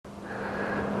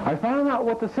I found out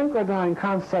what the synchronize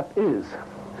concept is.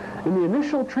 In the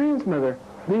initial transmitter,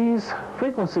 these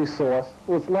frequency source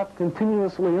was left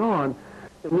continuously on,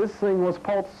 and this thing was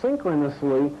pulsed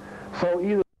synchronously, so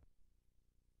either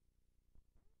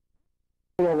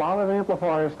a lot of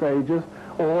amplifier stages,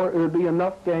 or it would be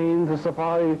enough gain to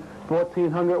supply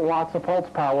 1,400 watts of pulse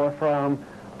power from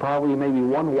probably maybe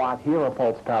 1 watt here of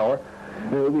pulse power.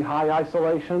 It would be high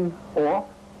isolation off,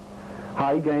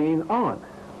 high gain on.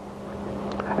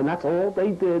 And that's all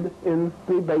they did in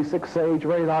the basic SAGE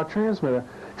radar transmitter.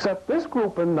 Except this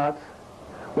group of nuts,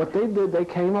 what they did, they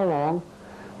came along,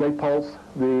 they pulsed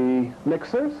the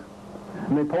mixers,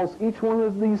 and they pulsed each one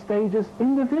of these stages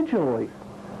individually.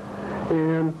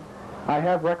 And I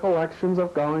have recollections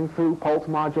of going through pulse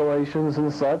modulations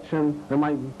and such, and they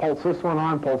might pulse this one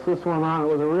on, pulse this one on. It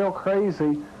was a real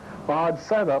crazy, odd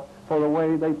setup for the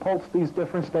way they pulsed these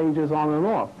different stages on and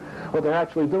off. What they're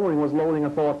actually doing was loading a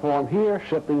thought form here,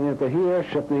 shifting it to here,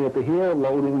 shifting it to here,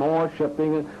 loading more,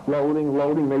 shifting it,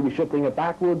 loading, maybe shifting it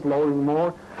backwards, loading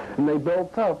more. And they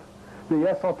built up the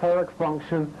esoteric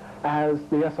function as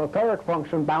the esoteric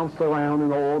function bounced around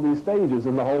in all these stages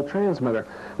in the whole transmitter.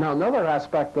 Now, another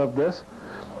aspect of this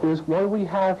is what we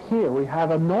have here. We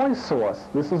have a noise source.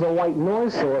 This is a white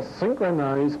noise source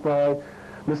synchronized by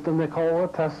Mr. Nichols,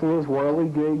 Tesla's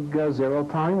whirligig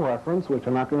zero-time reference, which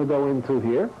I'm not going to go into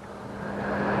here.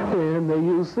 And they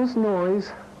use this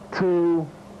noise to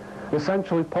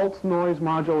essentially pulse noise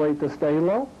modulate the stay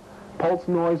low, pulse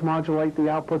noise modulate the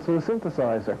outputs of the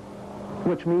synthesizer,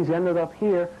 which means you ended up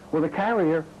here with a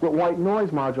carrier with white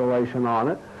noise modulation on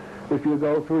it. If you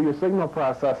go through your signal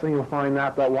processing, you'll find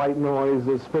out that white noise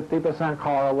is 50%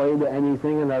 correlated to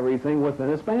anything and everything within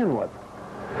its bandwidth.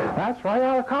 That's right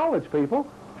out of college, people.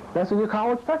 That's in your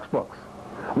college textbooks.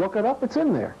 Look it up, it's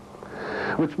in there.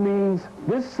 Which means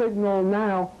this signal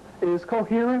now is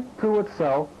coherent to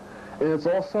itself, and it's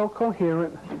also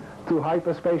coherent to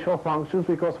hyperspatial functions,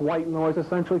 because white noise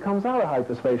essentially comes out of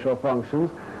hyperspatial functions.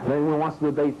 If anyone wants to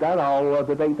debate that, I'll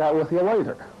debate that with you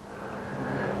later.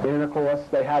 And of course,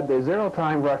 they had their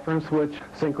zero-time reference, which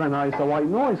synchronized the white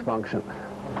noise function.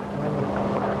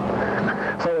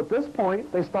 So at this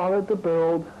point, they started to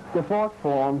build the thought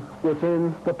form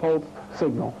within the pulsed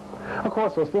signal. Of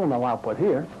course, there's still no output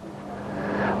here.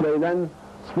 They then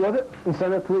split it and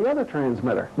sent it to the other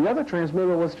transmitter. The other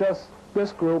transmitter was just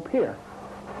this group here.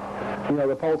 You know,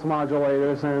 the pulse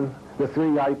modulators and the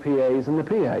 3 IPAs and the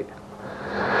P8.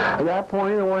 At that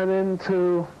point, it went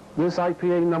into this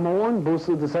IPA number 1,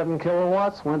 boosted to 7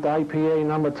 kilowatts, went to IPA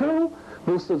number 2,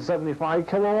 boosted to 75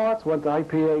 kilowatts, went to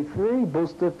IPA 3,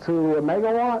 boosted to a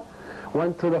megawatt,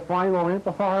 went to the final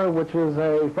amplifier, which is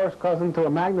a first cousin to a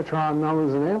magnetron known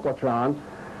as an amplitron,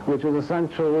 which is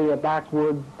essentially a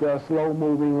backward,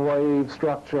 slow-moving wave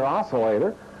structure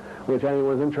oscillator, which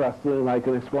anyone's interested in, I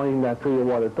can explain that to you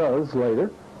what it does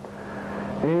later.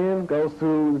 And goes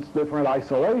through its different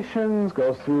isolations,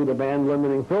 goes through the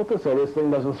band-limiting filter, so this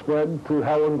thing doesn't spread to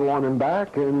hell and gone and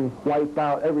back and wipe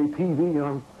out every TV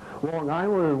on Long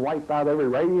Island and wipe out every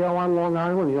radio on Long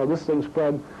Island. You know, this thing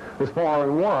spread as far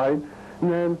and wide.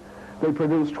 And then they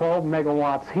produced 12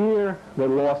 megawatts here. They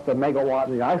lost a megawatt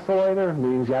in the isolator.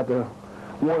 Means you have to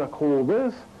water cool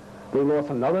this. They lost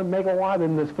another megawatt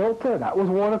in this filter. That was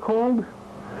water cooled.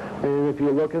 And if you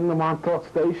look in the Montauk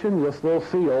station, you'll still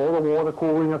see all the water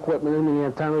cooling equipment in the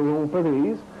antenna room for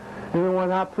these. And it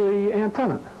went out to the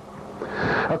antenna.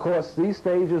 Of course, these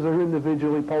stages are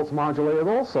individually pulse modulated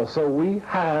also. So we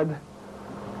had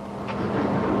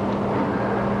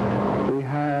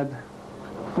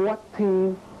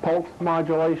 14 pulse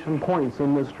modulation points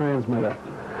in this transmitter.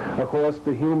 Of course,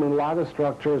 the human lattice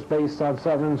structure is based on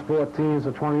 7s, 14s,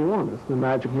 or 21. It's the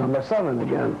magic number 7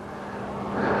 again.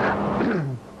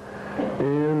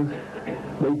 And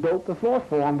they built the thought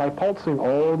form by pulsing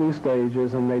all these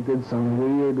stages, and they did some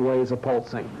weird ways of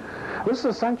pulsing. This is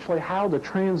essentially how the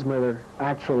transmitter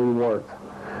actually worked.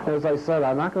 As I said,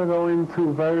 I'm not going to go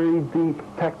into very deep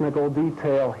technical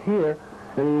detail here.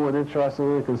 Anyone interested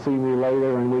in it can see me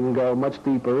later, and we can go much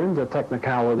deeper into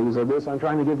technicalities of this. I'm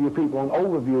trying to give you people an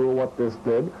overview of what this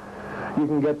did. You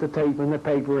can get the tape and the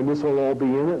paper, and this will all be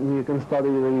in it, and you can study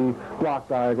the block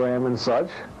diagram and such.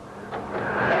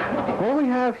 What we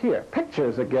have here,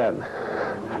 pictures again.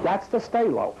 That's the stay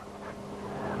low.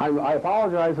 I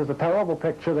apologize, it's a terrible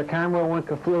picture. The camera went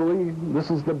kaflooey. This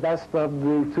is the best of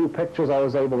the 2 pictures I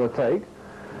was able to take.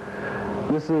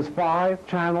 This is 5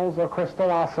 channels of crystal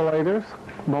oscillators,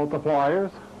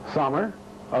 multipliers, summer,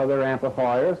 other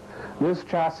amplifiers. This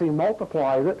chassis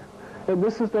multiplied it, and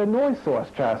this is their noise source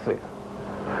chassis.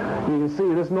 You can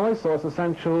see this noise source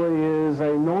essentially is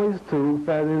a noise tube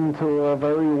fed into a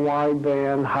very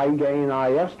wideband, high-gain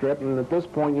IF strip, and at this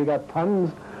point you got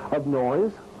tons of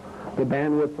noise. The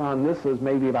bandwidth on this is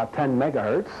maybe about 10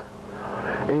 megahertz.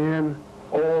 And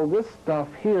all this stuff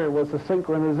here was a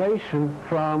synchronization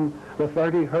from the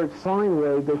 30 hertz sine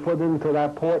wave they put into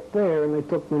that port there, and they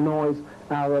took the noise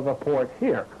out of a port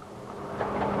here.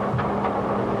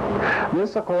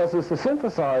 This, of course, is the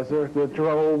synthesizer that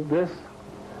drove this,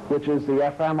 which is the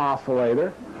FM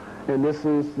oscillator, and this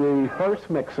is the first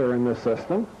mixer in the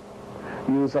system.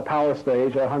 Use a power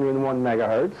stage at 101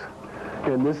 megahertz,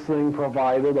 and this thing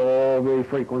provided all the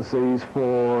frequencies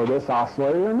for this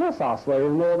oscillator and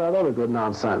all that other good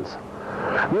nonsense.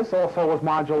 This also was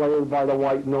modulated by the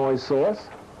white noise source,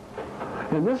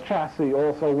 and this chassis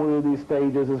also, one of these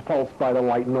stages, is pulsed by the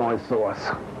white noise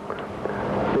source.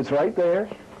 It's right there.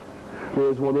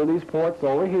 There's one of these ports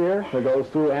over here that goes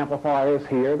through amplifiers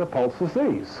here that pulses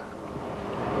these.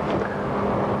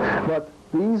 But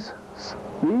these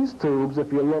tubes,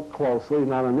 if you look closely,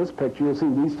 not in this picture, you'll see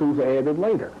these tubes are added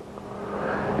later.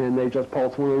 And they just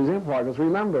pulse one of these amplifiers.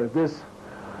 Remember, this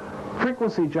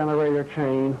frequency generator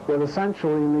chain was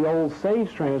essentially in the old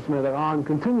stage transmitter on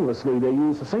continuously. They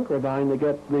used the synchrodyne to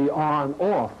get the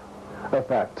on-off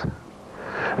effect.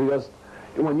 Because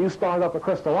when you start up a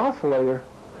crystal oscillator,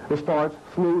 it starts,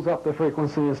 smooths up the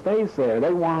frequency and stays there.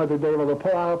 They wanted to be able to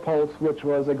pull out a pulse which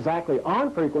was exactly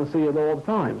on frequency at all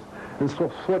times, and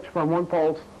switch from one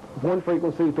pulse, one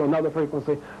frequency to another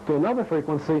frequency,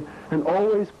 and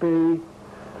always be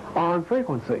on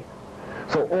frequency.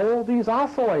 So all these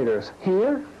oscillators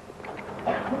here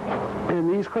and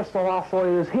these crystal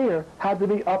oscillators here had to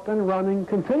be up and running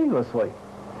continuously.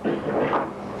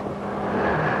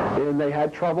 And they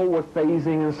had trouble with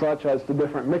phasing and such as the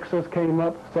different mixers came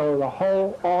up, so the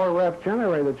whole RF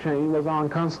generator chain was on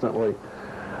constantly.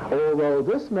 Although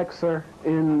this mixer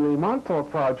in the Montauk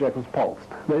project was pulsed.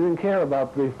 They didn't care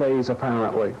about the phase,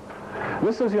 apparently.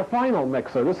 This is your final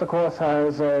mixer. This, of course,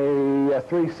 has a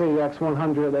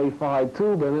 3CX100A5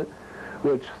 tube in it,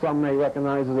 which some may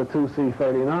recognize as a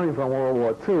 2C39 from World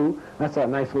War II. That's that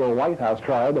nice little White House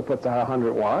trial that puts out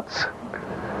 100 watts.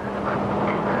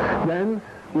 Then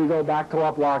we go back to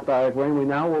our block diagram. We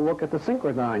now will look at the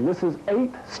synchrodyne. This is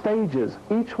 8 stages,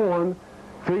 each one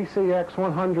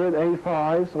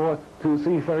 3CX100A5s or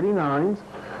 2C39s.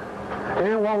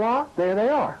 And voila, there they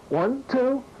are. 1,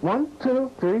 2,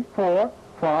 3, 4,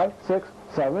 5, 6,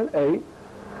 7, 8.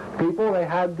 People, they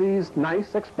had these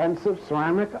nice, expensive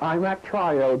ceramic IMAC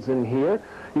triodes in here.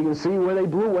 You can see where they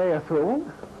blew air through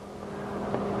them.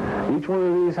 Each one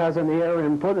of these has an air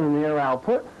input and an air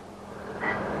output.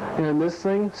 And this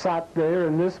thing sat there,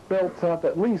 and this built up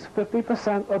at least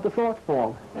 50% of the thought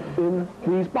form in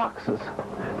these boxes.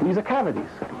 These are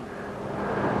cavities.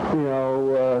 You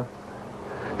know,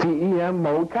 TEM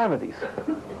mode cavities.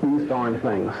 These darn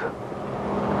things.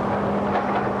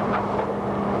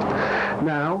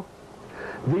 Now,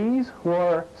 these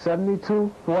were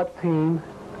 72-14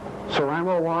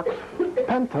 Ceramo-Rock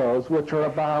pentos, which are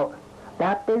about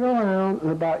that big around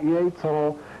and about yay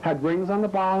tall, had rings on the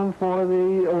bottom for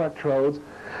the electrodes.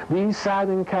 These sat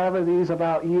in cavities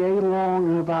about yay long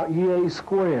and about yay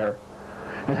square,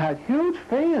 and had huge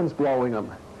fans blowing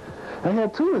them. They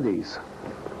had 2 of these.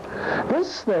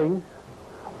 This thing,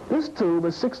 this tube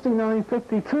is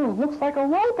 6952, looks like a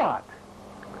robot.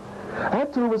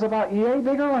 That tube is about yay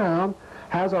big around,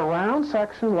 has a round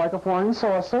section like a flying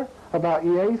saucer, about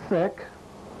yay thick.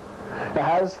 It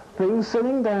has things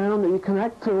sitting down that you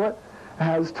connect to it. It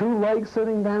has 2 legs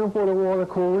sitting down for the water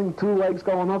cooling, 2 legs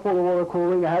going up for the water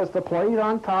cooling. It has the plate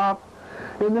on top,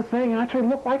 and the thing actually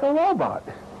looked like a robot.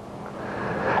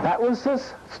 That was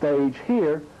this stage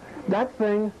here. That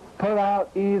thing put out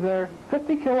either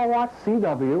 50 kilowatts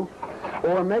CW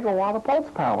or a megawatt of pulse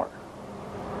power.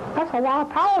 That's a lot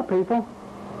of power, people.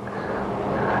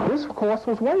 This, of course,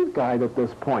 was waveguide at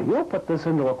this point. You'll put this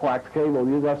into a coax cable.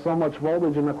 You got so much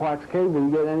voltage in the coax cable,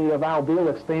 you get any of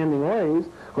alveolic standing waves.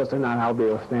 Of course, they're not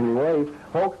alveolic standing waves.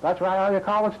 Folks, that's right out of your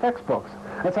college textbooks.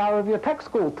 That's out of your tech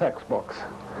school textbooks.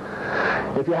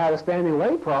 If you had a standing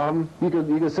wave problem, you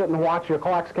could sit and watch your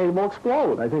coax cable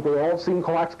explode. I think we've all seen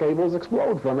coax cables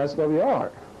explode from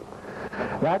SWR.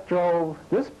 That drove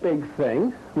this big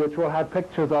thing, which we'll have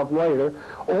pictures of later.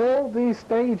 All these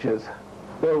stages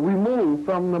were removed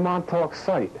from the Montauk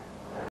site.